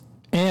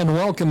And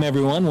welcome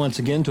everyone once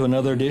again to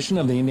another edition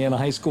of the Indiana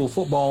High School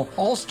Football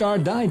All-Star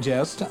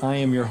Digest. I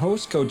am your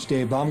host, Coach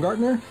Dave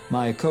Baumgartner.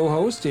 My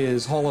co-host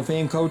is Hall of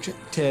Fame Coach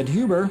Ted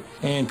Huber.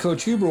 And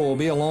Coach Huber will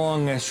be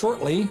along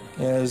shortly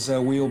as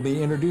we will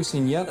be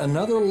introducing yet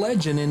another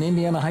legend in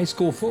Indiana High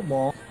School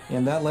football.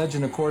 And that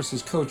legend, of course,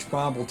 is Coach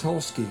Bob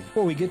OLTULSKI.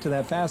 Before we get to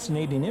that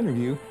fascinating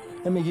interview,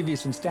 let me give you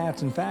some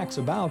stats and facts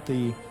about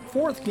the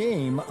fourth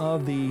game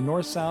of the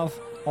North-South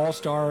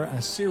All-Star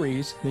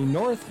Series. The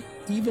North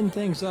evened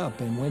things up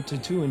and went to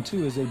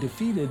 2-2 as they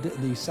defeated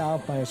the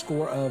South by a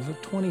score of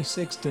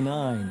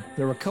 26-9.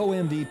 There were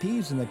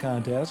co-MVPs in the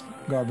contest,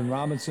 Garvin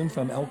Robinson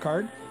from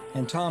Elkhart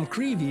and Tom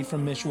Creevy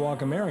from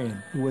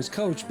Mishawaka-Marion, who was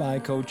coached by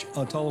Coach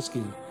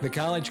OLTULSKI. The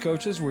college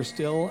coaches were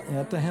still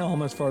at the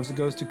helm as far as it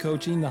goes to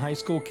coaching the high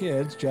school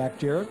kids. Jack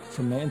Jarrett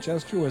from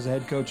Manchester was the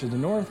head coach of the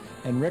North,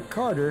 and Rick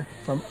Carter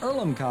from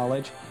Earlham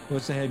College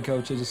was the head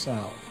coach of the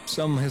South.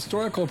 Some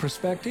historical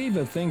perspective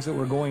of things that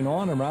were going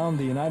on around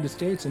the United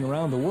States and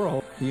around the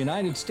world. The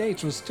United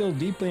States was still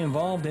deeply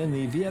involved in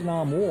the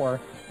Vietnam War,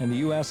 and the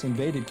U.S.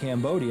 invaded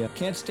Cambodia.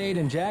 Kent State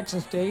and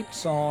Jackson State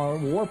saw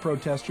war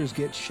protesters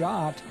get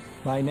shot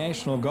by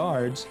National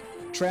Guards.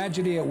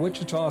 Tragedy at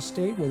Wichita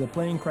State with a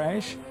plane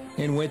crash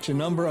in which a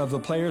number of the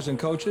players and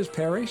coaches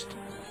perished.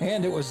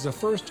 And it was the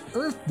first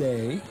Earth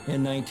Day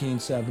in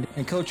 1970.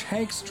 And Coach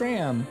Hank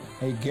Stram,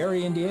 a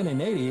Gary, Indiana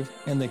native,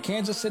 and the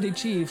Kansas City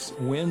Chiefs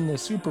win the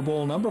Super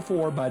Bowl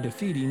 #4 by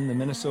defeating the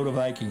Minnesota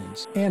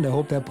Vikings. And I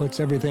hope that puts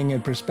everything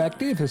in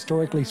perspective,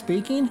 historically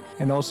speaking,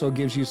 and also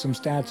gives you some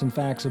stats and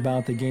facts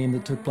about the game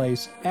that took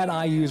place at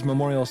IU's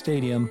Memorial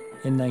Stadium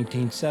in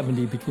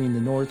 1970 between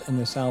the North and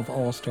the South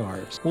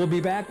All-Stars. We'll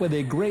be back with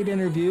a great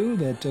interview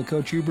that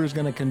Coach Huber is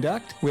going to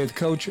conduct with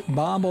Coach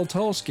Bob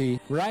OLTULSKI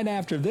right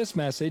after this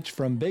message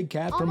from Big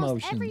Cat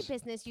Promotions. Almost every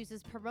business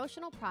uses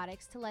promotional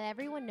products to let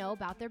everyone know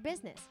about their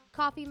business.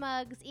 Coffee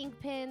mugs, ink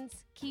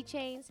pens,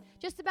 keychains,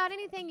 just about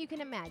anything you can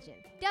imagine.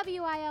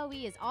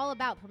 WIOE is all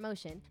about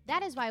promotion.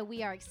 That is why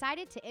we are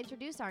excited to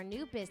introduce our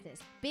new business,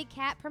 Big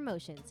Cat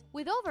Promotions.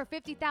 With over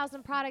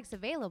 50,000 products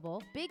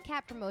available, Big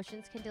Cat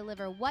Promotions can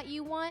deliver what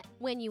you want,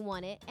 when you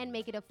want it, and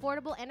make it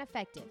affordable and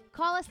effective.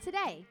 Call us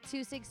today,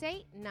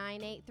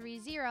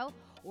 268-9830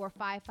 or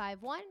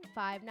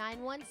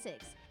 551-5916.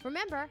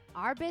 Remember,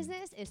 our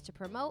business is to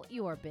promote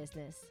your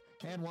business.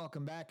 And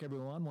welcome back,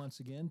 everyone,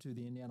 once again to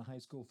the Indiana High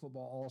School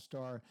Football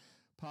All-Star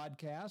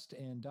Podcast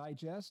and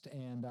Digest.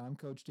 And I'm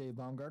Coach Dave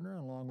Baumgartner,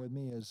 and along with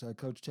me is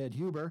Coach Ted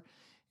Huber.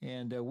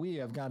 And we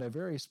have got a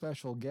very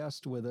special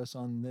guest with us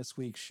on this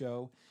week's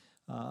show.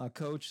 A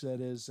coach that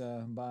is,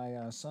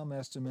 by some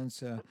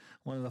estimates,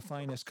 one of the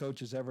finest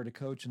coaches ever to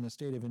coach in the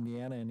state of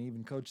Indiana and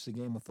even coach the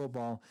game of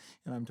football.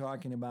 And I'm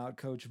talking about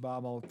Coach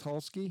Bob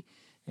OLTULSKI.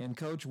 And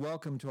Coach,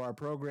 welcome to our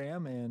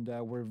program. And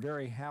we're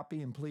very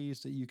happy and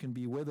pleased that you can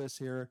be with us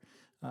here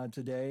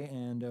today.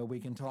 And we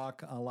can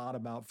talk a lot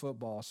about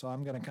football. So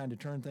I'm going to kind of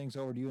turn things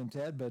over to you and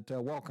Ted, but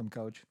welcome,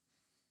 Coach.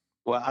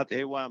 Well, I'll tell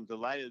you what, I'm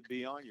delighted to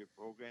be on your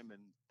program,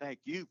 and thank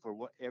you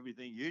for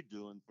everything you're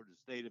doing for the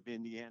state of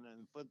Indiana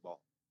and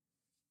football.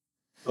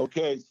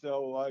 Okay,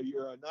 so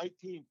you're a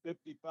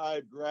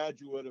 1955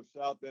 graduate of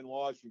South Bend,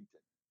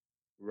 Washington.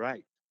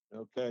 Right.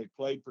 Okay,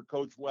 played for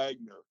Coach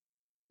Wagner.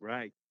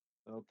 Right.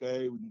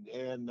 Okay,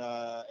 and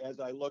as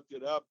I looked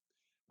it up,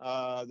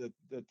 the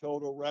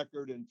total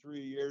record in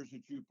 3 years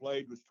that you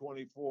played was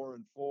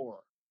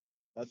 24-4.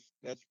 That's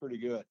pretty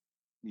good.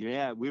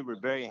 Yeah, we were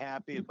very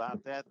happy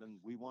about that, and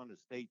we won a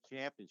state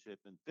championship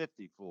in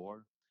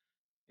 '54,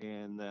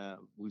 and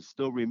we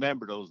still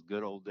remember those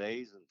good old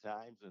days and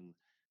times. And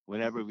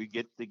whenever we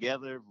get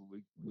together,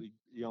 we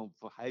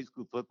for high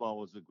school football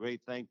was a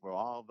great thing for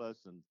all of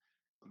us, and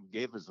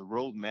gave us a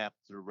roadmap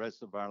to the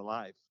rest of our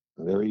life.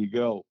 There you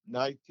go.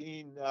 Then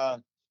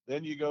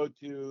you go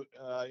to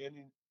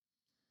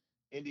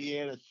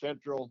Indiana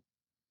Central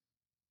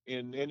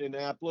in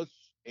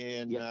Indianapolis,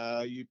 and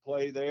you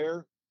play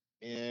there,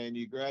 and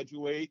you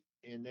graduate.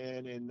 And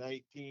then in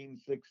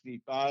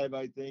 1965,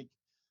 I think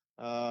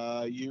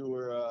you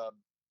were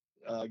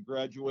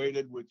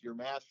graduated with your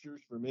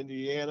master's from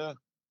Indiana,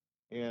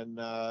 and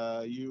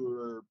you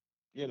were,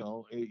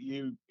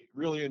 you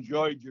really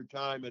enjoyed your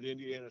time at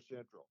Indiana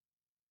Central.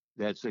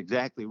 That's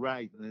exactly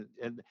right,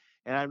 and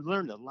I've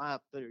learned a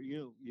lot there.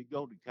 You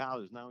go to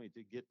college not only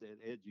to get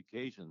that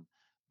education,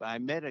 but I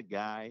met a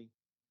guy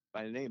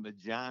by the name of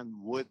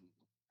John Wooden,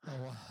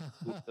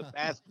 who's the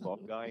basketball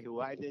guy who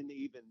I didn't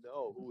even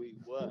know who he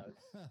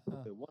was.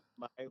 But one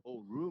of my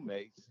old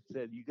roommates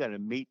said, "You got to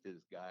meet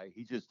this guy.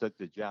 He just took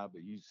the job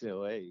at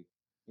UCLA."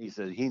 He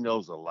said he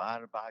knows a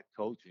lot about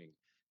coaching.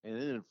 And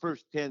in the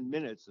first 10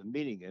 minutes of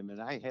meeting him,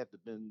 and I had to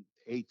been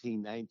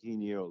 18,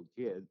 19-year-old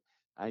kid,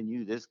 I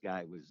knew this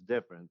guy was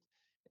different.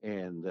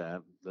 And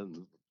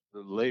then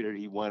later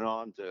he went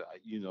on to,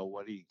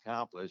 what he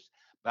accomplished.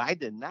 But I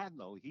did not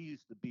know he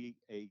used to be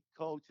a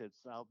coach at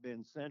South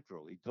Bend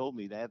Central. He told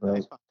me that.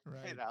 Right. I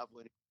found that out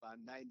when he was about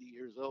 90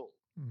 years old.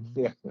 Mm-hmm.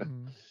 Yeah,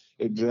 Mm-hmm.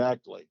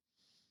 Exactly.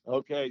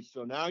 Okay,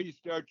 so now you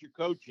start your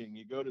coaching.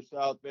 You go to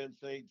South Bend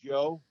St.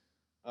 Joe,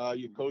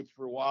 You coached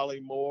for Wally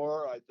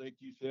Moore. I think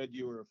you said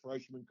you were a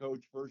freshman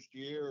coach first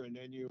year, and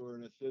then you were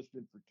an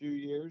assistant for 2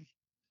 years.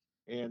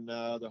 And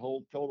the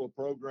whole total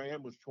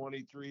program was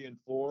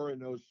 23-4 in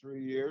those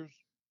 3 years.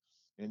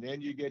 And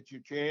then you get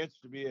your chance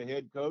to be a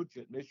head coach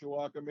at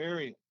Mishawaka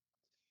Marion.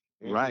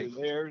 And Right.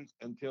 you're there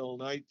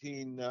until at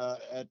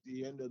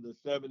the end of the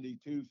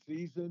 72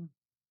 season.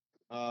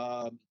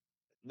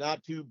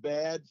 Not too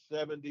bad,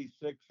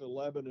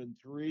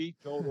 76-11-3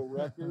 total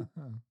record,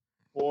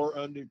 4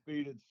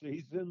 undefeated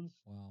seasons.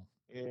 Wow.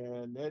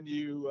 And then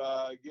you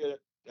get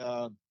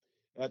after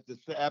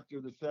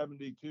the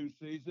 72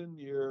 season,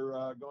 you're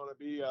going to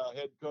be a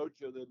head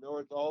coach of the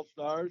North All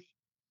Stars.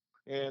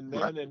 And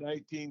Right. then in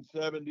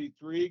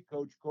 1973,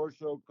 Coach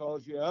Corso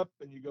calls you up,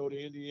 and you go to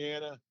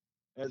Indiana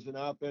as an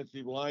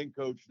offensive line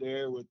coach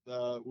there with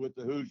the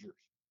Hoosiers.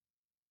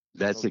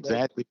 That's Okay.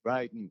 exactly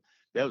right. And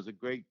that was a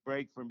great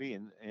break for me.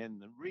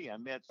 And I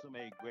met so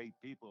many great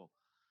people,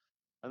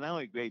 and not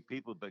only great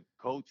people, but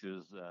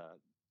coaches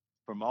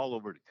from all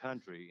over the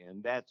country.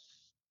 And that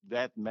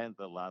meant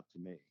a lot to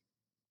me.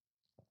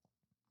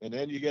 And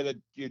then you get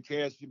your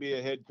chance to be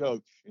a head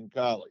coach in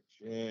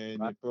college. And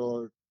Right.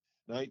 for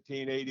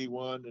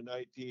 1981 to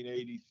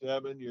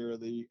 1987, you're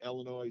the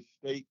Illinois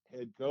State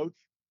head coach.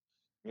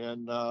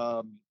 And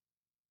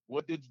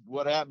what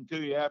happened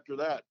to you after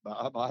that,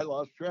 Bob? I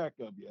lost track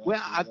of you.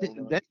 Well, I think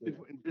that's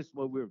just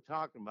what we were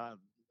talking about,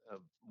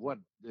 of what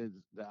is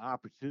the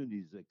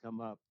opportunities that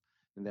come up.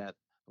 And that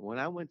when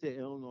I went to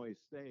Illinois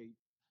State,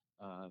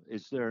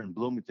 it's there in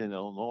Bloomington,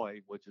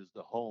 Illinois, which is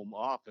the home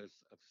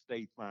office of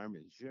State Farm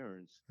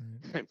Insurance.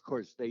 Right. Of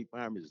course, State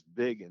Farm is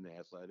big in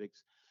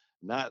athletics.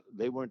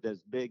 They weren't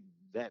as big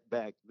that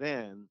back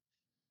then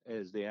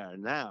as they are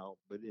now,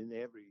 but in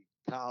every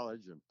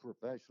college and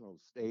professional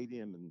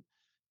stadium and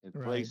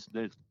Right. place,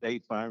 there's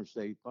State Farm.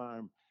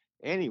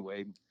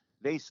 Anyway,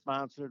 they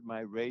sponsored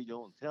my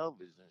radio and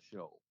television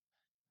show.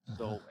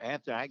 So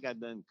after I got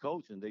done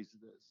coaching, they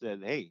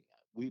said, "Hey,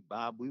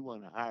 Bob, we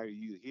want to hire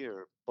you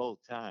here full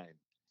time."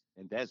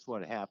 And that's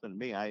what happened to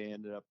me. I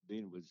ended up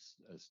being with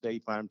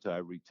State Farm till I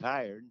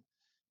retired,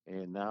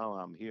 and now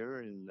I'm here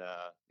in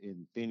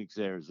Phoenix,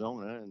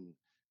 Arizona, and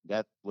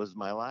that was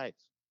my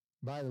life.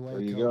 By the way,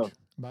 There you Coach, go.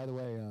 by the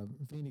way,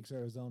 Phoenix,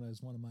 Arizona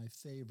is one of my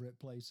favorite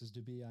places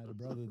to be. I had a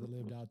brother that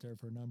lived out there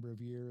for a number of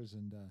years,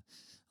 and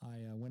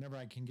whenever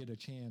I can get a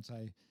chance,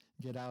 I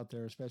get out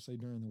there, especially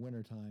during the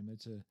wintertime.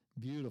 It's a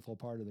beautiful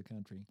part of the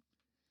country.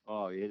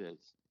 Oh, it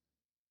is.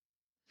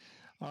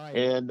 All right.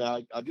 And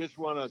I just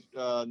want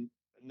to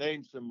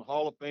name some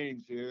Hall of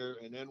Fames here,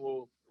 and then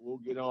we'll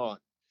get on.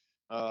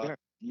 Sure.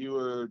 You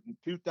were in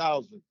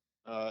 2000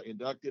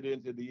 inducted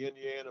into the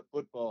Indiana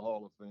Football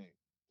Hall of Fame.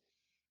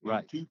 In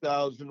Right.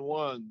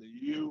 2001, the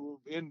U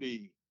of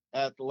Indy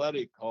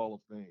Athletic Hall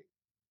of Fame.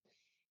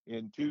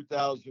 In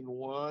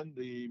 2001,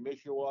 the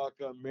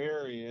Mishawaka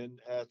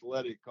Marion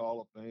Athletic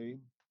Hall of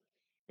Fame.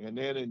 And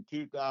then in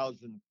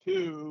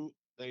 2002,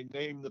 they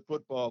named the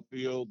football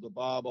field the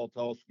Bob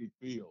OLTULSKI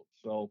Field.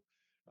 So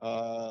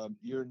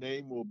your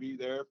name will be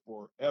there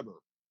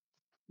forever.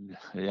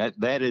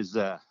 That is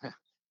that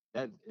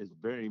is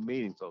very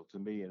meaningful to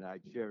me, and I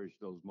cherish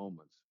those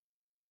moments.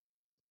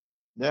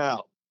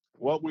 Now,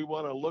 what we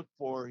want to look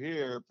for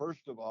here,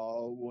 first of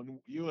all,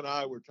 when you and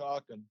I were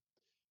talking,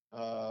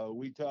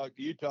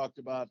 you talked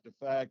about the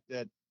fact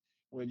that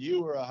when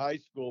you were a high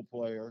school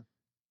player,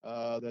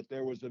 that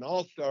there was an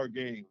all-star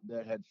game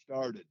that had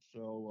started.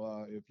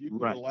 So if you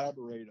could Right.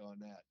 elaborate on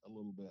that a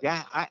little bit.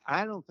 Yeah,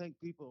 I don't think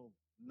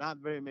not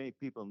very many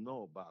people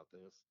know about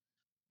this,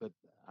 but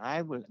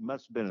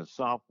must have been a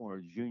sophomore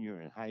or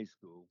junior in high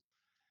school,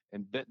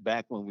 and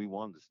back when we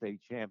won the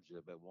state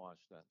championship at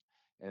Washington.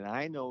 And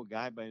I know a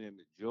guy by the name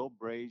of Joe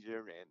Brazier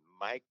and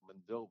Mike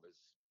Mendovis,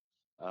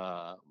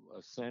 a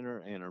center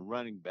and a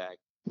running back,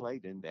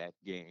 played in that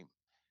game.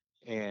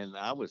 And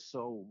I was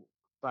so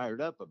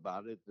fired up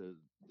about it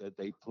that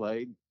they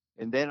played.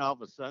 And then all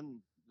of a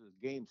sudden,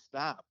 the game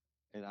stopped.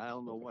 And I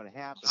don't know what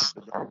happened.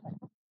 But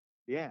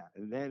yeah,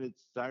 and then it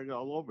started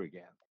all over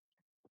again.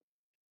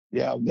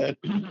 Yeah,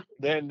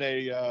 then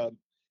they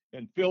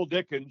and Phil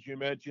Dickens. You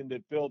mentioned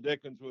that Phil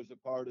Dickens was a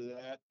part of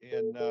that,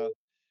 and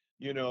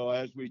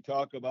as we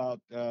talk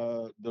about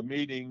the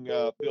meeting,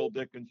 Phil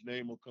Dickens'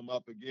 name will come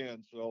up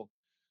again. So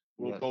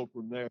we'll Yes. go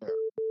from there.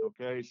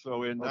 Okay.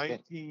 So in Okay.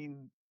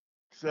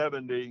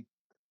 1970,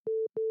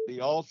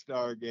 the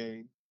All-Star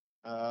game.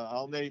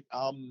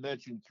 I'll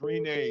mention three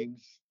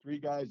names, three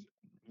guys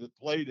that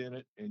played in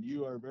it, and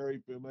you are very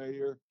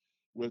familiar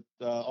with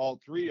all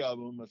three of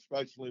them,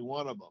 especially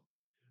one of them.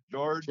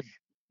 George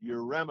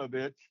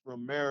Uremovich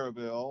from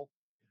Maryville,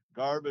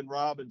 Garvin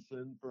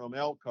Robinson from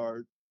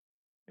Elkhart,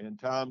 and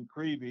Tom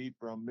Creevy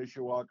from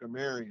Mishawaka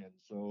Marion.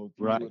 So if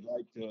you Right. would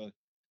like to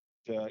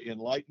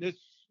enlighten us,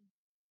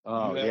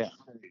 Oh, you have yeah.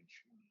 the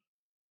stage.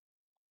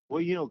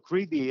 Well,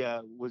 Creevy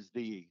was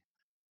the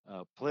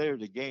player of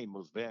the game,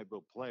 most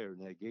valuable player in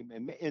that game.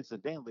 And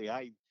incidentally,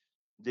 I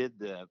did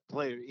the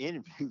player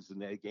interviews in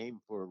that game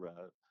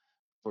for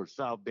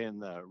South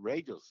Bend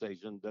radio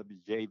station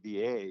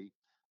WJBA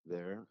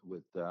there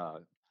with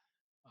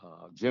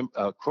Jim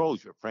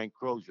Crozier, Frank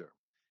Crozier.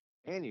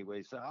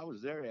 Anyway, so I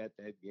was there at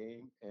that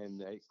game,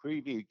 and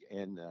Creevy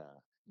and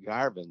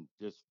Garvin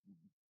just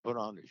put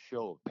on a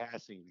show of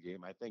passing the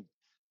game. I think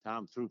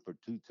Tom threw for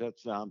 2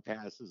 touchdown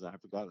passes. I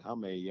forgot how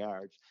many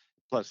yards.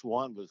 Plus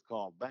one was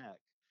called back.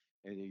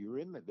 And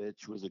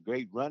Urimovich was a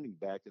great running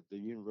back at the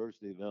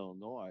University of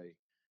Illinois.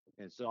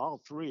 And so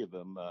all three of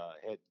them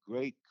had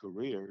great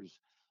careers.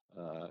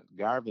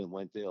 Garvin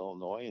went to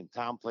Illinois, and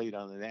Tom played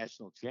on the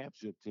national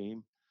championship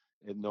team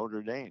at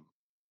Notre Dame.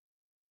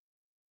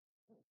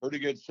 Pretty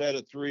good set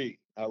of three,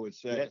 I would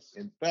say. Yes.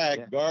 In fact,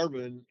 Yeah.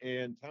 Garvin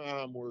and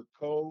Tom were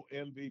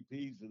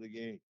co-MVPs of the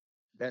game.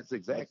 That's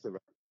exactly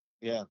right.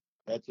 Yeah,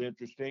 that's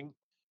interesting.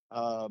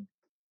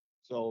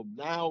 So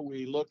now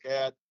we look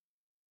at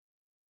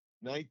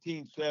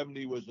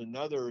 1970 was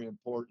another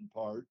important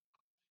part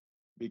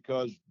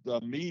because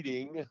the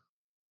meeting,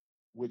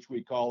 which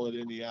we call it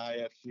in the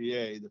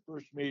IFCA, the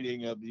first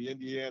meeting of the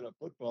Indiana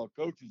Football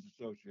Coaches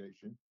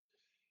Association,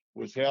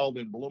 was held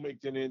in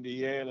Bloomington,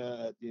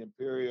 Indiana at the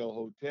Imperial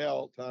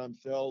Hotel. Tom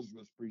Sells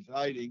was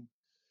presiding,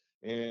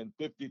 and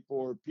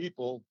 54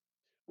 people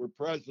were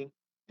present,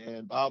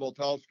 and Bob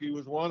OLTULSKI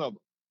was one of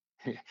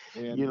them.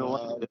 And You know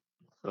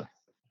what?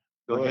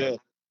 go ahead.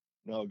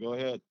 No, go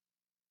ahead.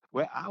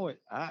 Well,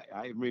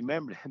 I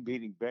remember that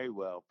meeting very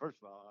well. First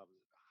of all, I was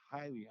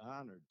highly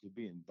honored to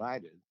be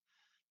invited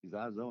because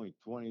I was only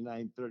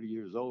 29, 30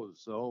 years old or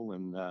so,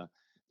 and a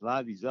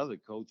lot of these other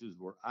coaches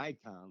were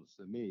icons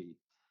to me.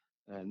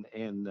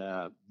 And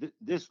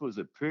this was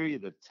a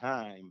period of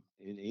time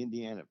in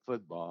Indiana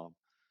football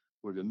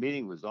where the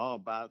meeting was all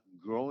about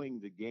growing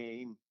the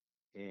game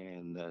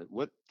and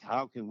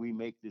how can we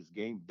make this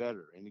game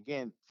better. And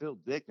again, Phil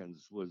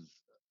Dickens was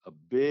a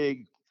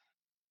big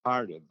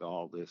part of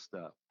all this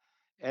stuff,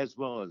 as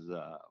well as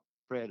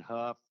Fred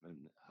Huff and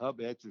Hub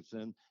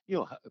Etcherson. You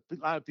know, a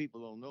lot of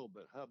people don't know,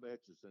 but Hub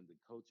Etcherson, the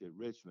coach at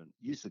Richmond,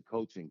 used to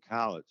coach in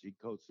college. He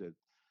coached at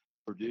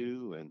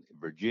Purdue and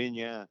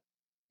Virginia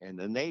and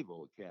the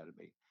Naval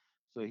Academy.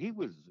 So he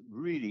was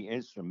really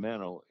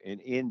instrumental in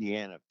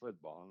Indiana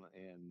football.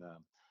 And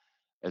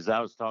as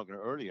I was talking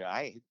earlier,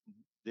 I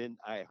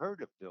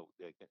heard of Phil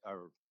Dick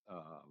or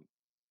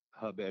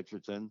Hub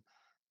Etcherson,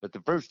 but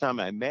the first time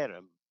I met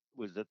him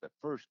was at the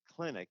first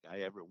clinic I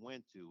ever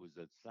went to was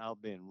at South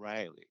Bend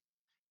Riley,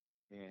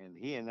 and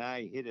he and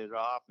I hit it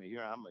off. And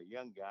here I'm a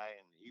young guy,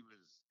 and he was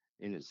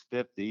in his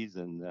 50s,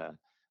 and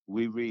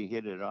we really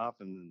hit it off,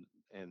 and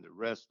the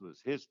rest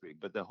was history.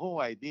 But the whole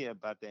idea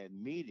about that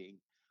meeting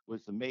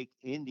was to make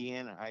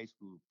Indiana high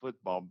school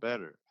football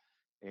better,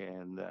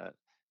 and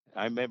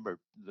I remember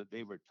that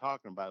they were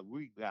talking about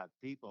we got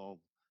people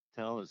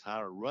telling us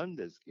how to run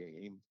this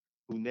game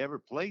who never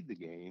played the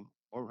game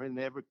or had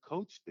never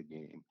coached the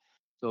game.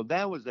 So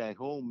that was that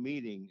whole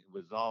meeting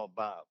was all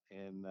about.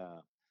 And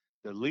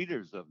the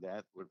leaders of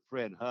that were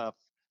Fred Huff,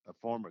 a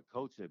former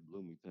coach at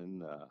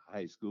Bloomington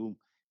High School,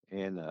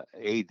 and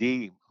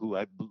AD, who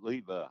I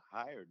believe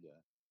hired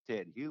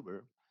Ted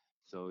Huber.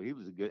 So he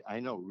was a good, I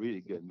know,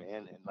 really good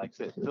man. And like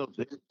I said, Phil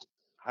Dick,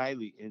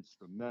 highly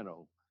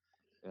instrumental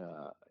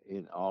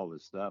in all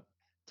this stuff.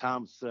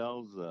 Tom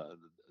Sells, the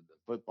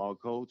football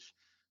coach,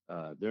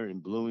 there in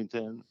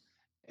Bloomington,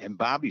 and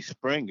Bobby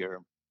Springer,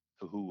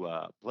 who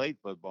played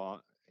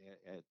football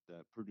at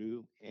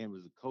Purdue and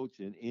was a coach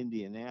in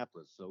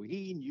Indianapolis. So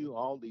he knew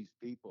all these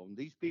people, and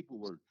these people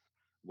were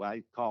what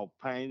I call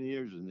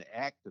pioneers and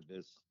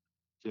activists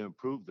to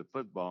improve the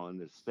football in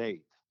the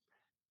state.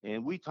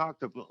 And we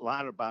talked a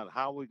lot about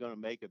how we're going to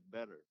make it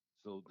better.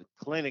 So the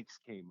clinics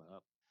came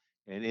up,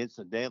 and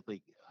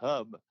incidentally,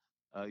 Hub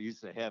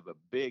used to have a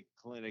big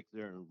clinic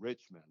there in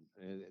Richmond.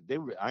 And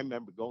I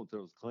remember going to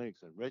those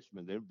clinics in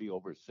Richmond. There'd be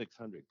over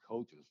 600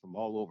 coaches from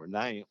all over,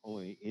 not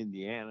only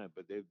Indiana,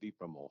 but they'd be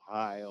from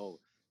Ohio,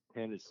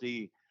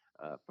 Tennessee,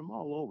 from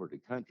all over the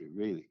country,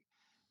 really.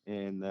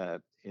 And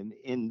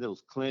in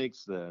those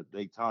clinics,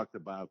 they talked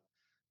about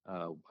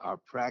our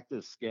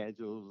practice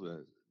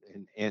schedules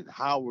and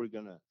how we're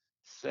going to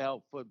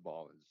sell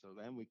football. And so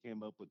then we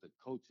came up with the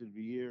Coach of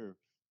the Year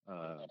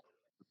uh,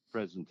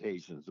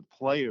 presentations, the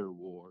player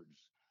awards,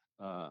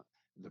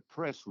 the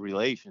press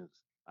relations.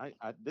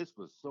 This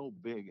was so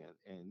big,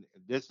 and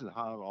this is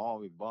how it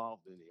all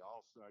evolved in the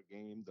All Star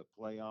game, the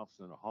playoffs,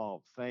 and the Hall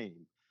of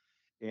Fame.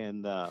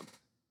 And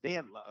they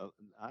had,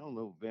 I don't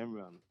know if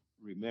everyone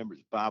remembers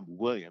Bob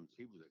Williams.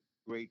 He was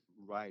a great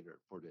writer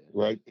for the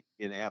Right.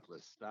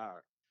 Indianapolis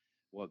Star.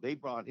 Well, they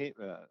brought him.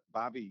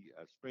 Bobby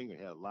Springer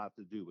had a lot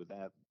to do with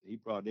that. He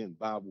brought in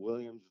Bob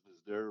Williams was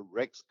there.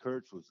 Rex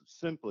Kurtz was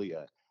simply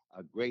a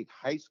great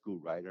high school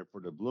writer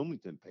for the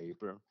Bloomington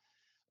paper.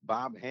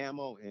 Bob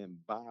Hamill and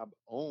Bob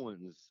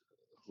Owens,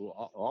 who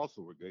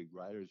also were great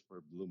writers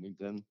for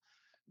Bloomington,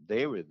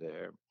 they were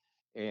there,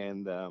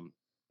 and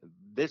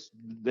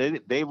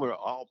they were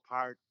all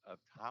part of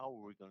how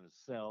we're going to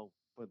sell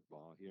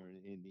football here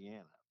in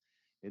Indiana.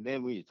 And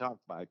then when you talk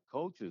about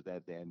coaches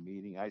at that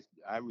meeting,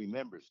 I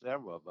remember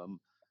several of them.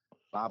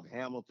 Bob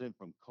Hamilton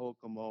from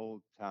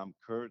Kokomo, Tom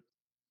Kurt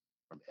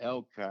from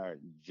Elkhart,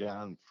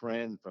 John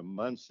Friend from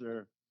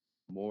Munster,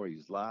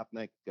 Maurice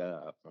Lopnick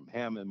from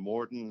Hammond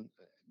Morton,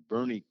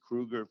 Bernie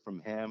Kruger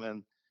from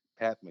Hammond,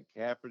 Pat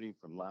McCafferty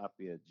from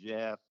Lafayette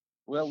Jeff.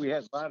 Well, we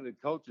had a lot of the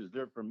coaches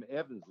there from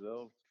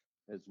Evansville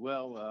as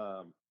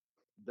well.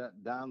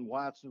 Don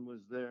Watson was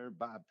there,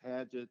 Bob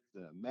Paget,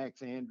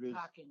 Max Andrews,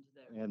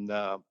 and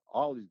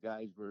all these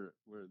guys were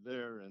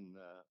there, and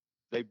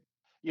they,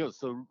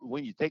 so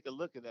when you take a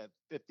look at that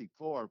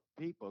 54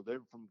 people, they're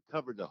from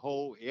covered the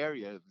whole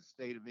area of the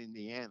state of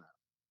Indiana.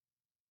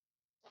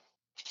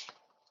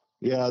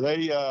 Yeah,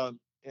 they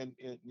and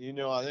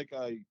I think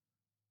I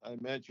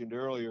mentioned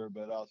earlier,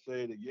 but I'll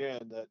say it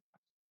again that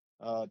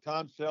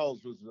Tom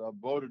Sells was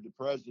voted to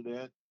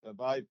president.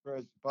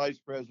 Vice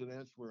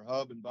presidents were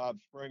Hub and Bob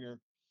Springer.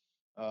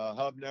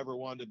 Hub never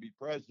wanted to be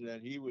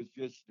president. He was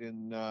just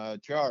in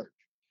charge.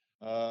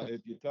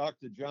 If you talk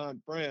to John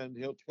Friend,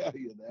 he'll tell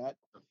you that.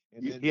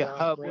 And then John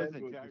Hub Friend was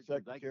in was charge. the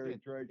secretary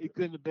of treasury. He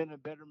couldn't have been a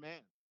better man.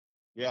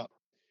 Yeah.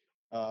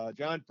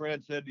 John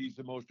Friend said he's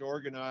the most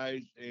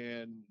organized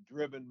and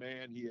driven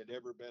man he had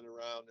ever been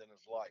around in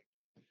his life.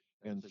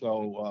 And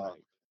so,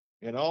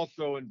 and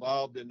also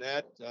involved in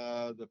that,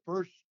 the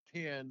first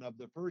 10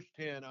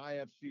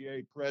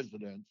 IFCA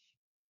presidents,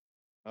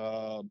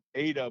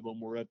 8 of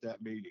them were at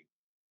that meeting.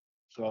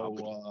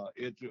 So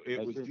it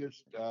was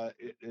just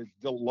it's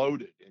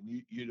loaded.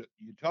 And you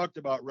talked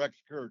about Rex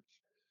Kurtz.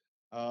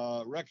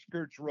 Rex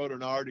Kurtz wrote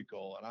an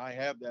article, and I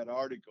have that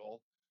article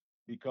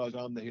because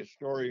I'm the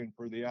historian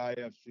for the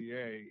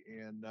IFCA,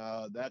 and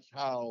that's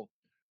how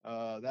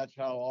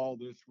all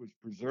this was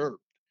preserved.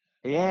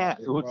 Yeah,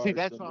 well, see,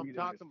 that's what I'm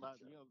talking about.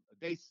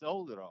 They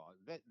sold it all.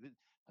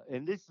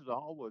 And this is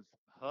all was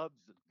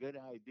Hub's good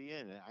idea,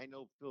 and I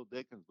know Phil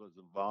Dickens was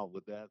involved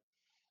with that.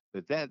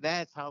 But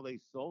that's how they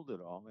sold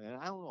it all. And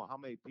I don't know how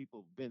many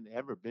people have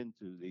ever been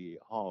to the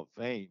Hall of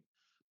Fame,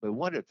 but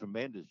what a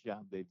tremendous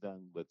job they've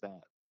done with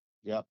that.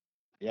 Yep.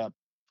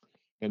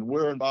 And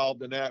we're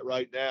involved in that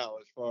right now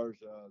as far as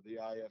the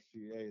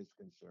IFCA is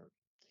concerned.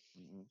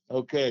 Mm-hmm.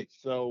 Okay,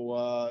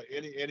 so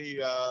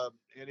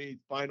any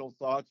final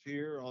thoughts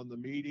here on the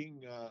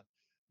meeting?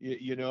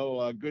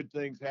 Good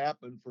things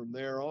happen from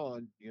there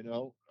on.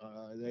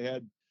 They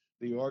had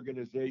the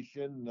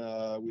organization.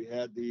 We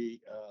had the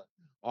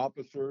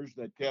officers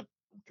that kept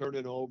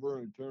turning over,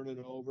 and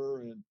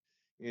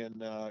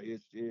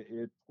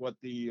it's what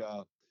the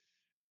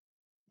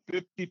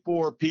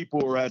 54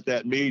 people were at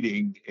that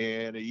meeting,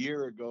 and a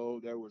year ago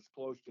there was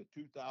close to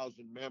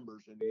 2,000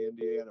 members in the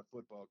Indiana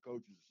Football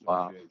Coaches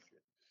Association.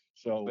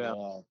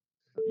 Wow.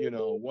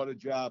 So, what a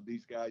job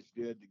these guys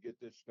did to get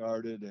this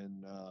started,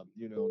 and now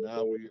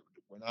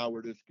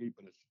we're just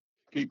keeping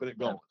it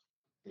going.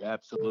 Yeah,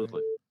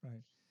 absolutely.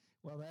 Right.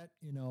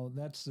 Well,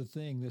 that's the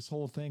thing. This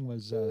whole thing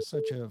was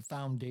such a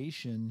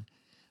foundation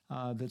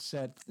that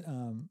set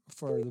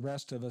for the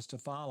rest of us to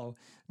follow.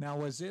 Now,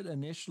 was it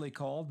initially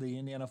called the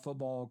Indiana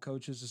Football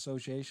Coaches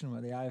Association,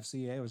 or the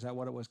IFCA? Was that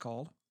what it was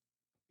called?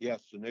 Yes,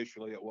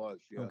 initially it was.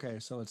 Yes. Okay,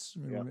 so it's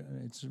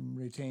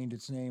retained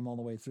its name all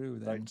the way through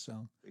then. Right.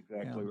 So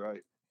exactly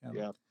right.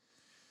 Yeah.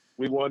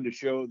 We wanted to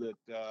show that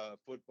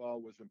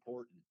football was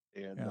important,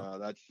 and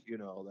that's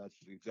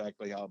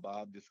exactly how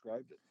Bob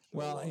described it. So,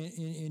 well, and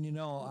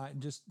I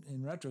just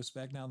in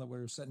retrospect, now that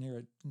we're sitting here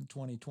at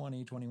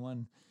 2020,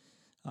 21.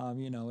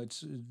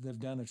 They've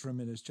done a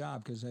tremendous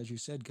job because, as you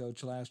said,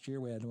 Coach, last year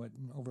we had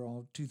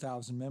overall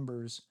 2,000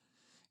 members,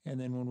 and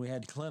then when we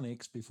had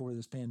clinics before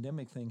this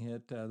pandemic thing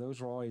hit, those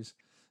were always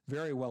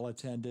very well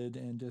attended,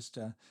 and just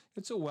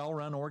it's a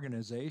well-run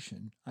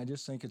organization. I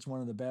just think it's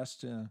one of the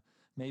best,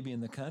 maybe in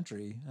the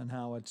country, and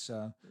how it's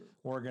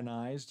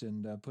organized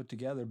and put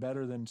together,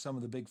 better than some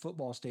of the big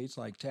football states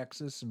like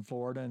Texas and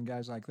Florida and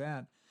guys like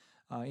that.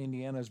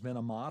 Indiana's been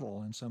a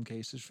model in some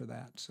cases for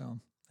that. So.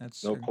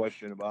 That's no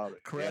question about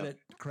it.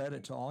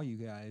 Credit to all you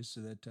guys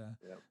that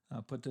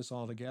put this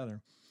all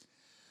together.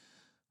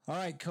 All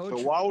right, Coach.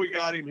 So while we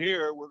got him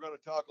here, we're going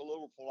to talk a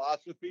little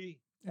philosophy.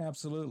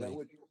 Absolutely.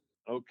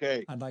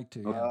 Okay. I'd like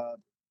to. Yeah.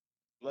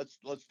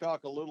 Let's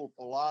talk a little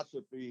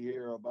philosophy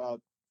here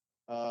about.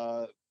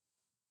 What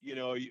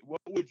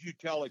would you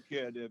tell a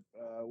kid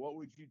what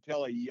would you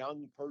tell a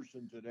young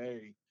person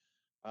today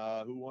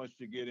who wants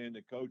to get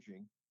into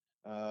coaching?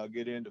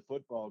 Get into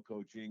football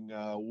coaching,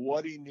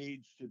 what he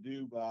needs to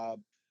do,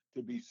 Bob,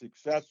 to be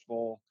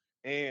successful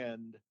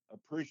and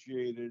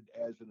appreciated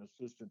as an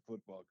assistant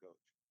football coach?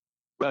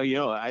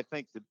 Well, I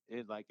think that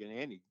like in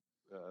any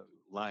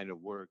line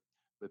of work,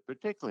 but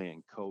particularly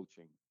in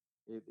coaching,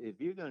 if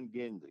you're going to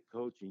get into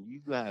coaching, you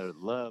got to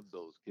love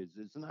those kids.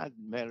 It's not a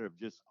matter of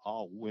just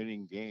all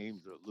winning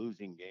games or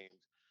losing games,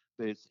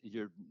 but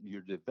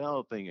you're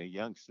developing a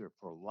youngster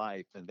for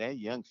life, and that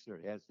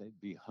youngster has to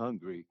be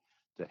hungry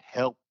to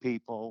help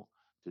people,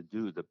 to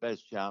do the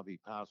best job he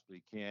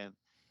possibly can.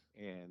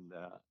 And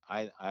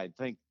I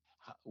think,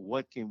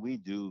 what can we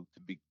do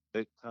to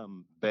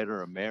become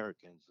better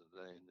Americans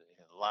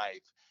in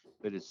life?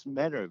 But it's a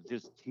matter of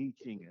just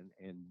teaching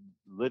and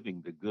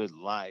living the good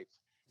life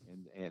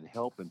and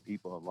helping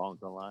people along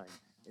the line.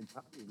 And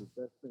probably the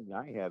best thing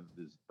I have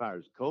as far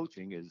as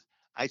coaching is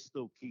I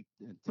still keep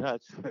in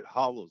touch with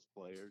all those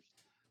players.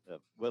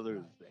 whether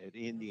it's at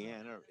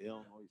Indiana or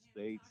Illinois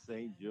State,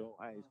 St. Joe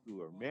High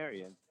School, or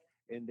Marion,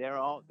 and they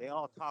all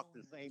talk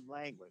the same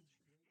language.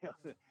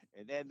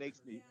 And that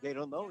makes me, they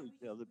don't know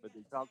each other, but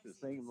they talk the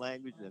same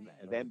language, and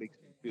that makes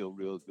me feel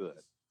real good.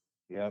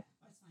 Yep,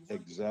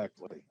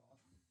 exactly.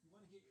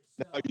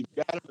 Now you've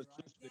got an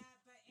assistant.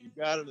 You've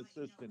got an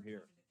assistant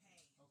here,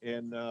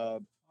 and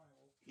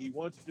he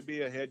wants to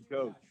be a head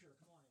coach.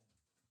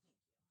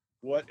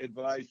 What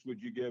advice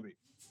would you give him?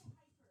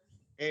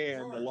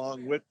 And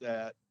along with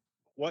that,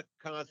 what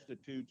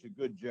constitutes a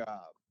good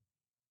job?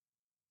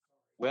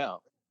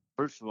 Well,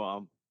 first of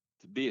all,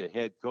 to be a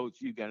head coach,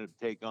 you got to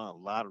take on a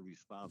lot of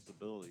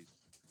responsibilities,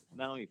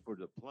 not only for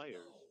the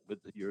players, but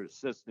your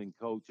assistant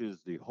coaches,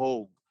 the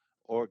whole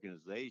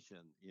organization.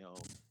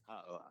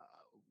 How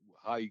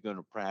are you going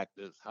to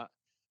practice? How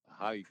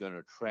are you going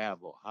to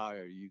travel? How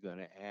are you going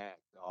to act?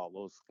 All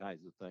those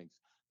kinds of things.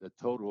 The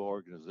total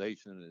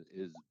organization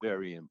is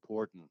very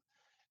important.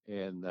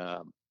 And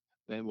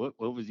then what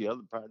was the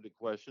other part of the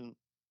question?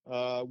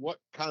 What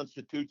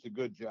constitutes a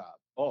good job?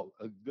 Oh,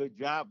 a good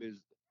job is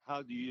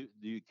how do you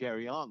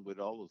carry on with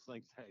all those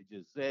things I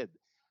just said?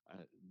 Uh,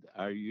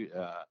 are you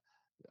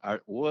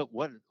are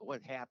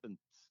what happens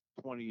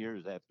 20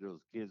 years after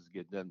those kids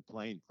get done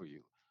playing for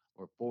you,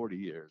 or 40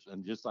 years?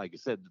 And just like I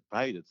said,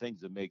 probably the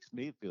things that makes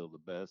me feel the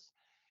best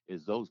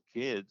is those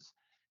kids.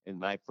 And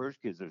my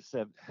first kids are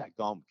seven. I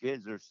call them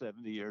kids. They're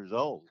 70 years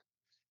old,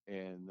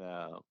 and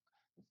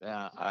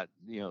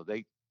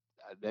they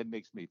that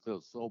makes me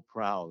feel so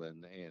proud,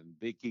 and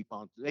they keep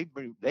on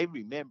they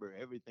remember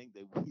everything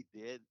that we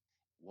did,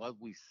 what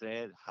we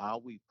said, how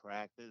we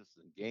practiced,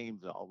 and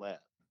games, all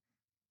that.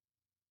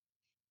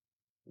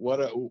 What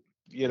a,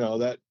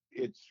 that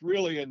it's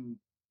really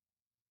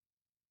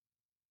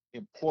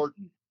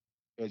important,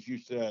 as you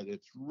said.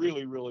 It's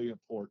really, really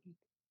important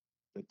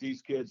that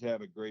these kids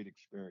have a great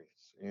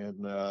experience,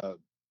 and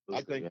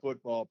I think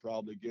football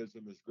probably gives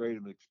them as great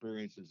of an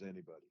experience as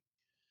anybody.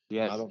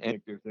 Yes, I don't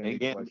think there's any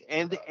again, question.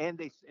 and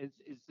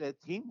it's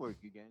that teamwork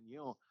again.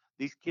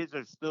 These kids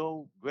are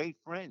still great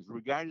friends,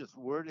 regardless of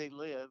where they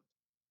live,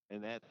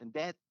 and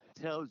that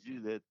tells you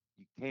that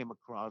you came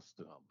across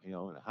to them,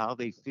 and how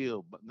they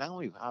feel, but not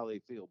only how they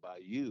feel by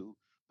you,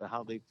 but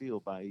how they feel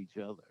by each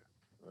other.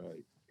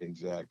 Right,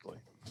 exactly.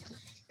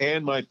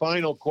 And my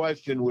final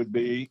question would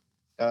be,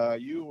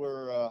 you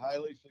were a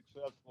highly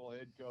successful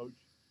head coach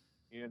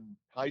in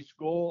high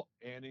school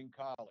and in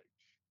college.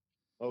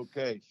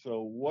 Okay,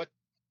 so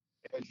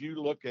as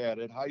you look at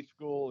it, high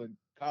school and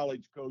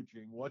college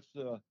coaching, what's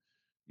the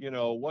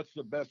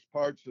best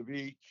parts of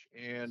each,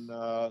 and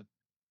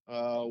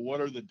what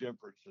are the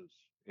differences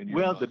in your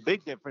Well, the mind?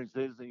 big difference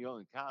is,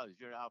 in college,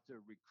 you're out there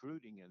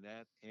recruiting and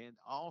that, and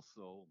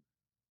also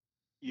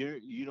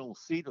you don't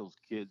see those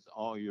kids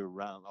all year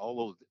round.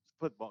 All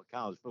those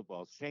college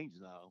football's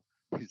changed now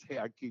because they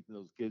are keeping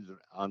those kids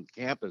on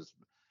campus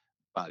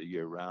about a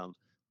year round.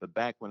 But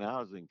back when I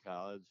was in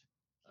college,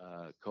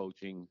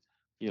 coaching,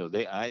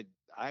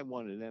 I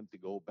wanted them to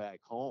go back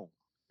home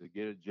to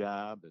get a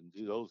job and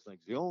do those things.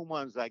 The only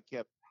ones I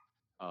kept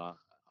uh,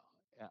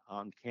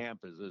 on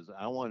campus is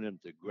I wanted them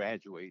to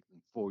graduate in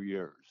 4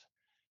 years.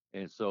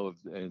 And so,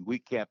 and we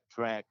kept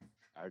track,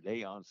 are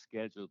they on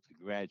schedule to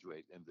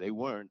graduate? And if they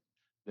weren't,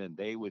 then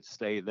they would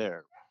stay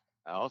there.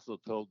 I also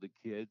told the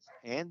kids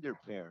and their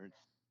parents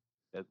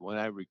that when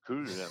I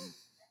recruited them,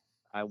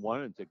 I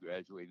wanted to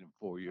graduate in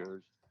 4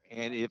 years.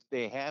 And if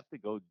they have to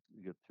go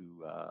to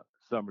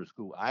summer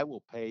school, I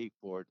will pay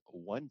for it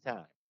one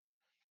time.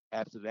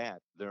 After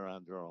that, they're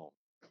on their own.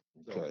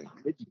 Okay. So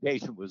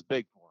education was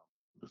big for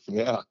them.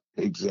 Yeah,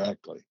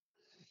 exactly.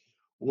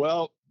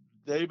 Well,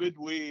 David,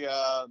 we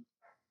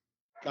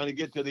kind of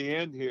get to the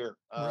end here.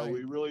 Right.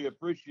 We really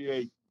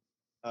appreciate,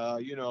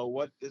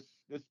 what this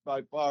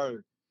by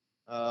far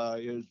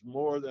is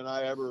more than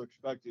I ever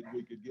expected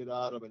we could get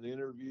out of an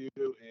interview.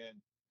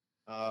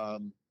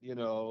 And,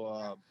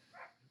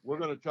 we're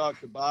going to talk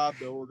to Bob,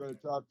 though. We're going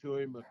to talk to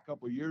him a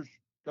couple Shows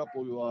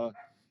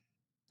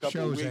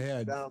weeks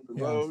ahead. down the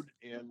Yeah. road.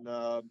 And,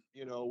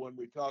 when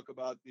we talk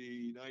about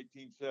the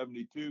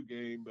 1972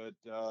 game, but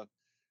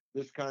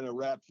this kind of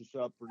wraps us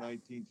up for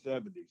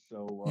 1970.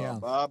 So, Yeah.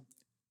 Bob,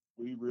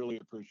 we really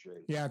appreciate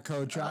it. Yeah,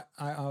 Coach.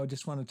 I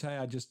just want to tell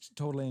you, I just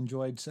totally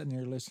enjoyed sitting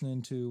here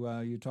listening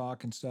to you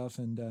talk and stuff.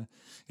 And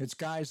it's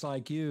guys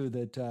like you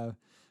that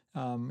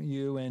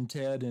you and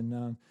Ted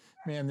and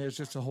man, there's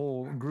just a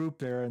whole group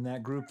there, and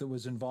that group that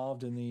was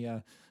involved in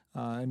the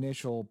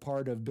initial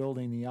part of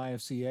building the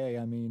IFCA.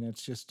 I mean,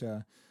 it's just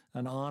an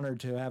honor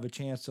to have a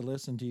chance to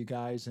listen to you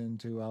guys and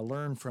to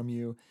learn from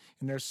you.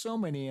 And there's so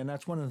many, and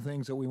that's one of the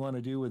things that we want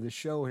to do with the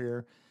show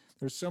here.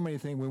 There's so many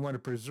things. We want to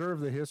preserve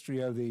the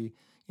history of the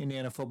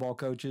Indiana football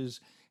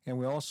coaches, and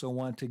we also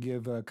want to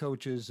give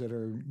coaches that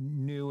are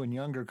new and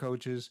younger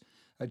coaches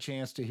a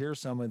chance to hear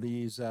some of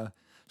these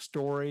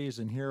stories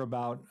and hear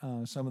about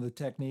some of the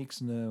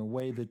techniques and the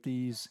way that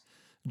these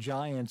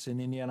giants in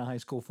Indiana high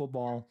school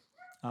football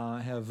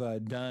have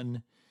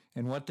done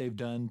and what they've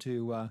done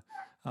to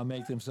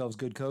make themselves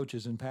good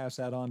coaches and pass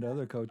that on to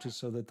other coaches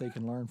so that they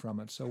can learn from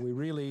it. So we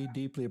really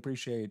deeply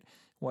appreciate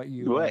what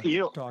you Well,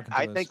 talking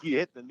I to us. think you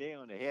hit the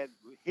nail on the head.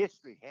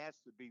 History has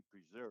to be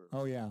preserved.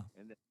 Oh yeah,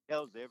 and it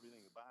tells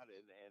everything about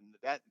it. And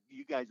that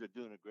you guys are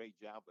doing a great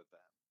job with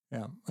that.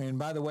 yeah. And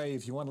by the way,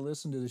 if you want to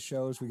listen to the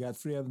shows, we got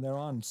 3 of them. They're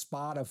on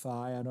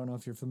Spotify. I don't know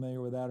if you're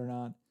familiar with that or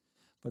not,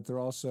 but they're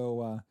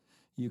also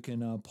you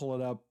can pull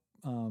it up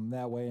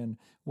that way, and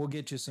we'll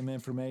get you some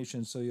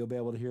information so you'll be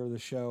able to hear the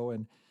show.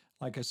 And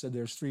like I said,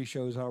 there's 3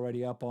 shows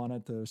already up on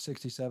it: the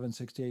 67,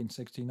 68, and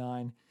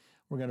 69.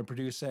 We're going to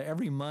produce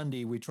every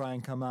Monday. We try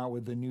and come out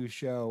with the new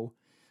show.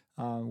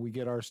 We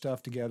get our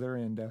stuff together,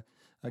 and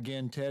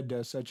again, Ted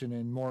does such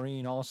and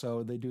Maureen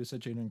also. They do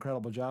such an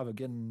incredible job of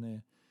getting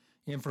the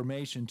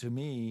information to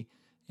me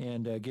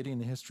and getting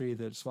the history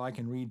so I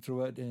can read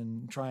through it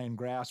and try and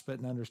grasp it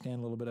and understand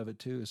a little bit of it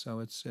too. So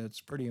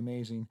it's pretty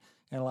amazing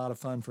and a lot of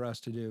fun for us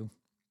to do.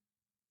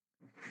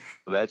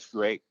 Well, that's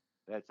great.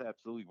 That's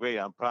absolutely great.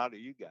 I'm proud of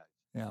you guys.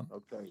 Yeah.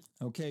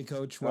 Okay,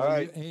 Coach. All Well,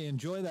 right. hey,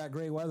 enjoy that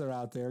great weather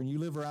out there. And you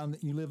live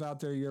out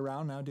there year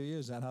round now, do you?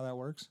 Is that how that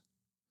works?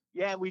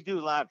 Yeah, we do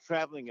a lot of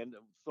traveling and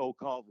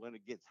so-called when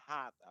it gets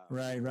hot.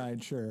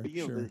 Right. Sure. But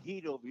sure. the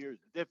heat over here is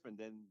different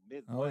than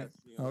Midwest.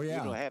 Oh, yeah.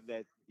 You don't have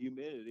that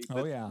humidity. Oh,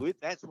 But yeah.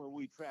 That's when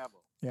we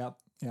travel. Yep.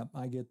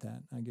 I get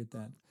that.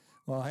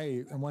 Well,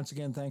 hey, and once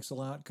again, thanks a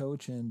lot,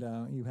 Coach, and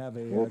you have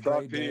a We'll talk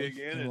great to day. you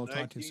again in we'll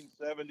talk to you.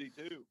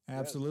 1972.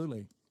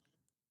 Absolutely.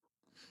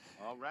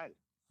 All right.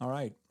 All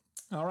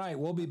right.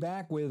 We'll be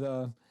back with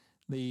the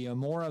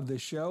more of the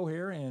show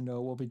here, and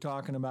we'll be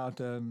talking about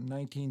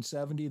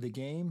 1970, the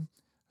game,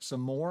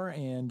 some more,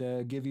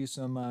 and give you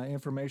some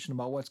information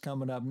about what's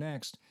coming up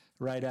next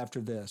right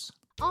after this.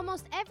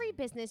 Almost every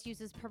business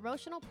uses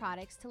promotional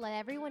products to let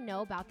everyone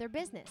know about their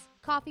business.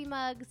 Coffee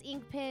mugs,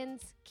 ink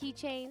pens,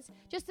 keychains,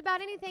 just about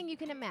anything you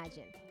can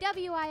imagine.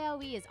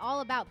 WIOE is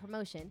all about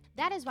promotion.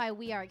 That is why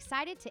we are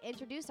excited to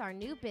introduce our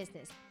new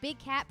business, Big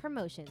Cat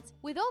Promotions.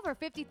 With over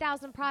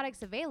 50,000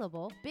 products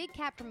available, Big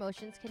Cat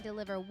Promotions can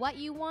deliver what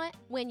you want,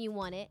 when you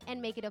want it,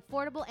 and make it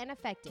affordable and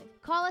effective.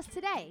 Call us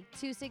today,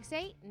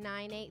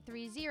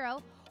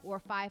 268-9830 or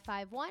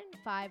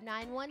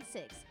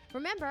 551-5916.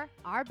 Remember,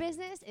 our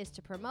business is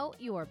to promote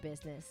your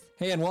business.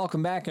 Hey, and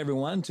welcome back,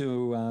 everyone,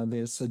 to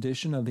this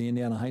edition of the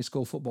Indiana High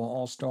School Football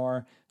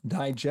All-Star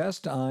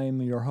Digest.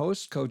 I'm your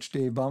host, Coach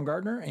Dave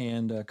Baumgartner,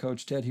 and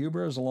Coach Ted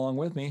Huber is along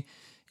with me.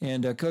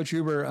 And Coach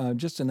Huber,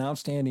 just an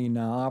outstanding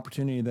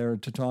opportunity there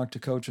to talk to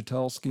Coach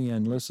OLTULSKI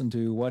and listen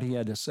to what he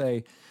had to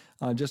say.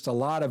 Just a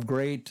lot of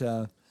great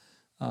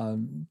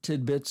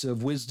tidbits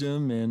of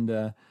wisdom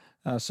and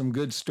some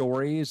good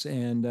stories,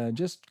 and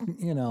just,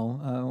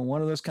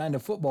 one of those kind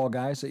of football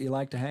guys that you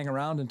like to hang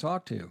around and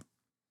talk to.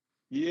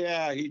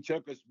 Yeah, he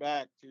took us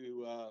back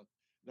to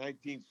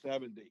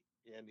 1970,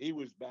 and he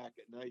was back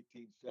at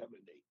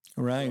 1970.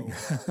 Right.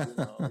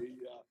 So,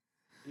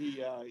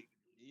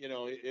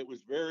 it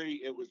was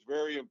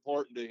very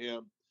important to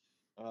him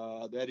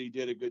that he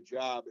did a good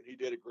job, and he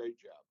did a great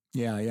job.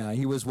 Yeah,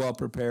 he was well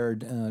prepared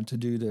to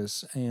do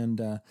this,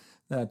 and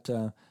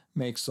that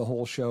makes the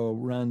whole show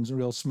runs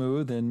real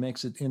smooth and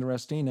makes it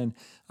interesting. And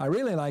I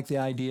really like the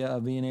idea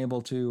of being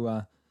able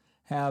to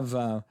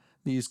have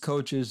these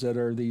coaches that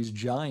are these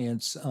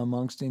giants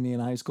amongst Indian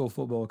high school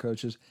football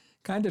coaches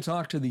kind of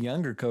talk to the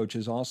younger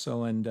coaches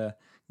also and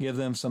give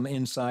them some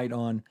insight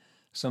on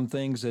some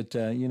things that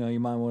you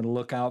might want to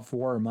look out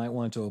for or might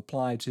want to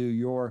apply to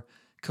your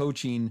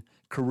coaching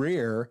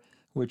career,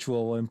 which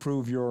will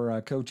improve your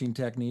coaching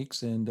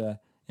techniques and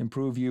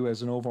improve you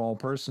as an overall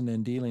person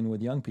in dealing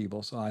with young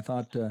people. So I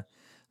thought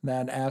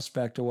that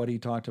aspect of what he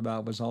talked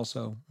about was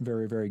also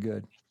very, very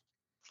good.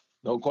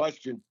 No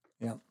question.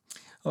 Yeah.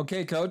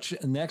 Okay, Coach,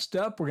 next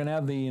up, we're going to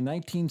have the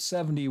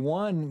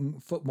 1971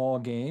 football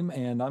game,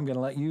 and I'm going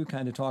to let you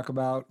kind of talk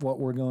about what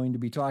we're going to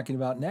be talking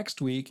about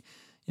next week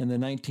in the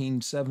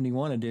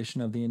 1971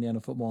 edition of the Indiana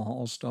Football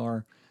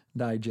All-Star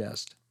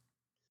Digest.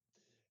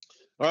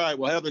 All right,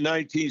 we'll have the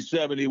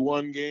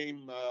 1971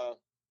 game.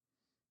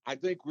 I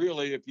think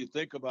really, if you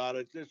think about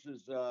it, this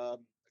is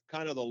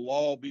kind of the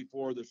lull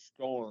before the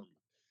storm.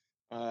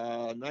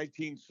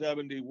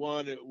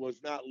 1971, it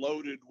was not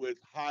loaded with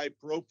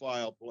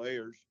high-profile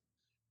players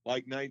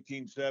like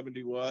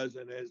 1970 was,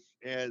 and as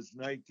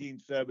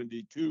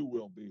 1972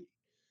 will be.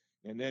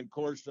 And then, of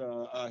course,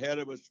 ahead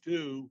of us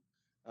too,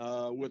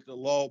 with the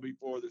lull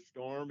before the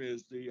storm,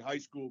 is the high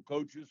school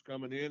coaches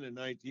coming in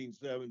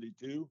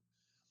 1972.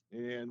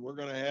 And we're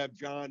going to have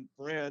John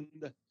Friend,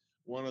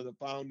 one of the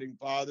founding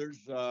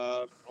fathers,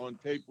 on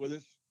tape with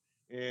us.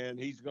 And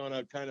he's going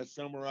to kind of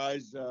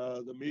summarize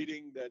the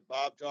meeting that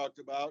Bob talked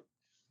about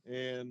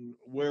and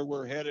where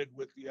we're headed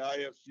with the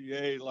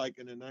IFCA like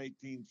in the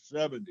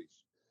 1970s.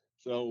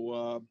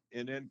 So,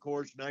 and then, of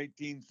course,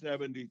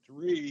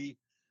 1973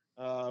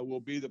 will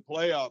be the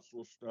playoffs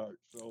will start.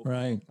 So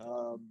right.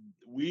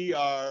 We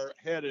are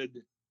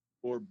headed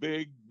for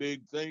big,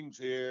 big things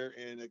here,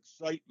 and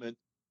excitement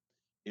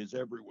is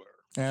everywhere.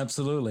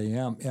 Absolutely.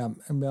 Yeah.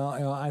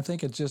 Well, I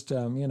think it's just,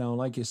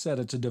 like you said,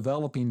 it's a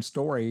developing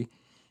story.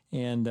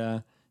 And,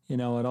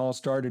 it all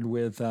started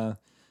with, of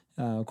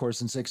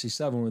course, in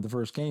 '67 with the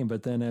first game,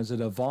 but then as it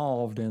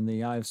evolved and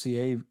the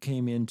IFCA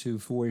came into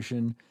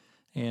fruition,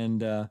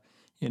 and the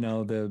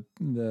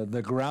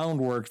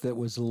groundwork that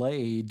was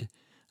laid,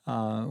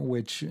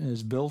 which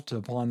is built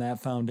upon that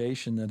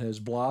foundation that has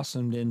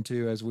blossomed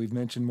into, as we've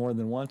mentioned more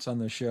than once on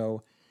the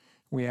show,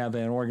 we have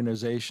an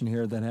organization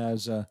here that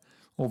has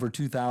over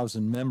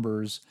 2,000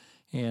 members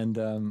and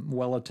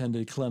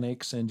well-attended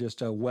clinics and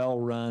just a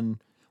well-run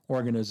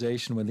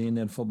organization with the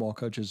Indiana Football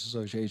Coaches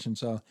Association.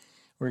 So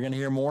we're going to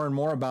hear more and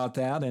more about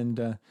that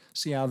and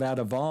see how that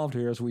evolved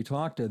here as we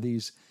talk to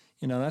these.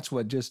 That's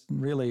what just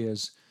really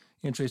is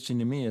interesting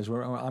to me is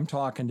I'm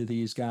talking to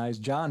these guys.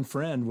 John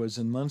Friend was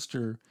in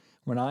Munster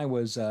when I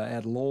was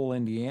at Lowell,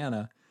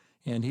 Indiana,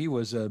 and he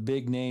was a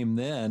big name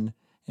then,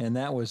 and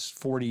that was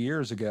 40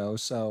 years ago.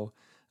 So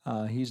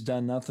he's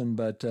done nothing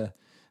but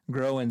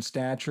grow in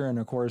stature and,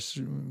 of course,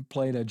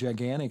 played a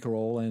gigantic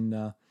role in,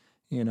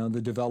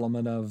 the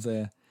development of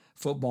the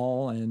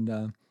football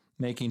and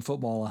making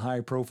football a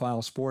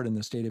high-profile sport in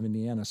the state of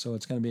Indiana. So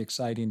it's going to be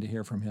exciting to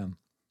hear from him.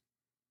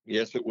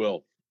 Yes, it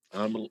will.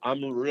 I'm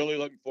really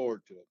looking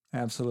forward to it.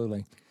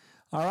 Absolutely.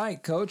 All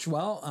right, Coach.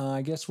 Well,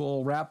 I guess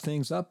we'll wrap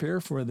things up here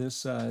for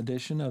this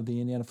edition of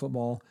the Indiana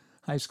Football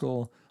High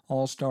School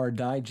All-Star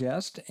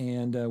Digest.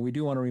 And we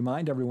do want to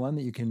remind everyone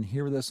that you can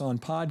hear this on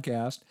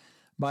podcast.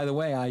 By the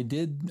way, I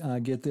did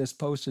get this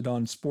posted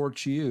on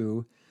Sports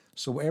U.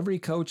 So every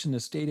coach in the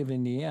state of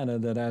Indiana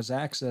that has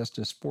access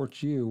to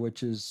Sports U,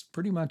 which is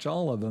pretty much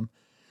all of them,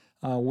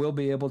 will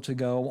be able to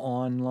go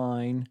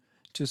online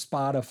to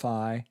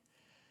Spotify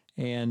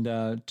and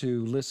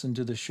to listen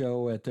to the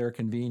show at their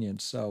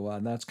convenience. So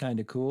that's kind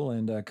of cool.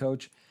 And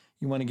Coach,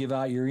 you want to give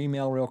out your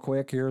email real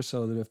quick here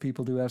so that if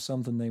people do have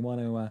something they want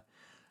to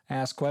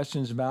ask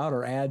questions about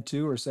or add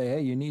to or say,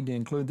 hey, you need to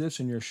include this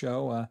in your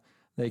show,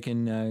 they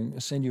can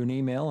send you an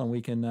email and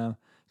we can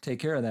take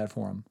care of that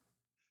for them.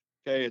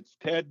 Okay, it's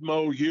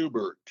Tedmo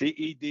Huber,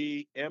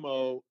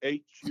 TEDMOHUBER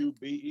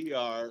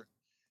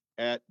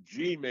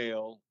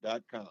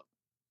 @gmail.com.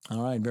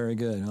 All right, very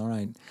good. All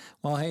right.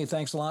 Well, hey,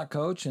 thanks a lot,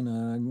 Coach.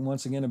 And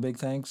once again, a big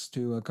thanks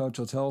to Coach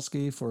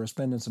OLTULSKI for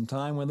spending some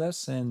time with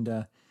us.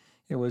 And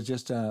it was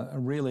just a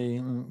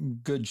really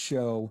good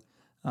show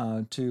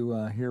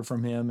to hear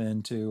from him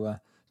and to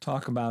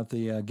talk about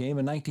the game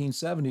in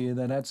 1970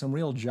 that had some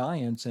real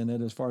giants in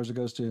it as far as it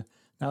goes to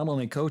not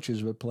only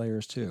coaches but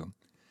players too.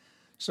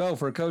 So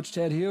for Coach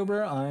Ted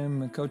Huber,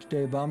 I'm Coach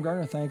Dave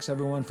Baumgartner. Thanks,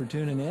 everyone, for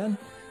tuning in.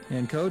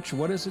 And, Coach,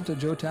 what is it that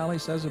Joe Talley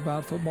says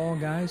about football,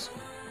 guys?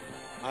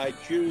 I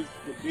choose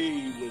to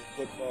be with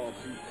football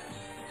people.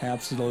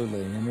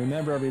 Absolutely. And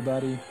remember,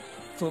 everybody,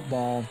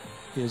 football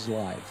is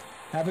life.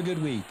 Have a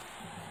good week.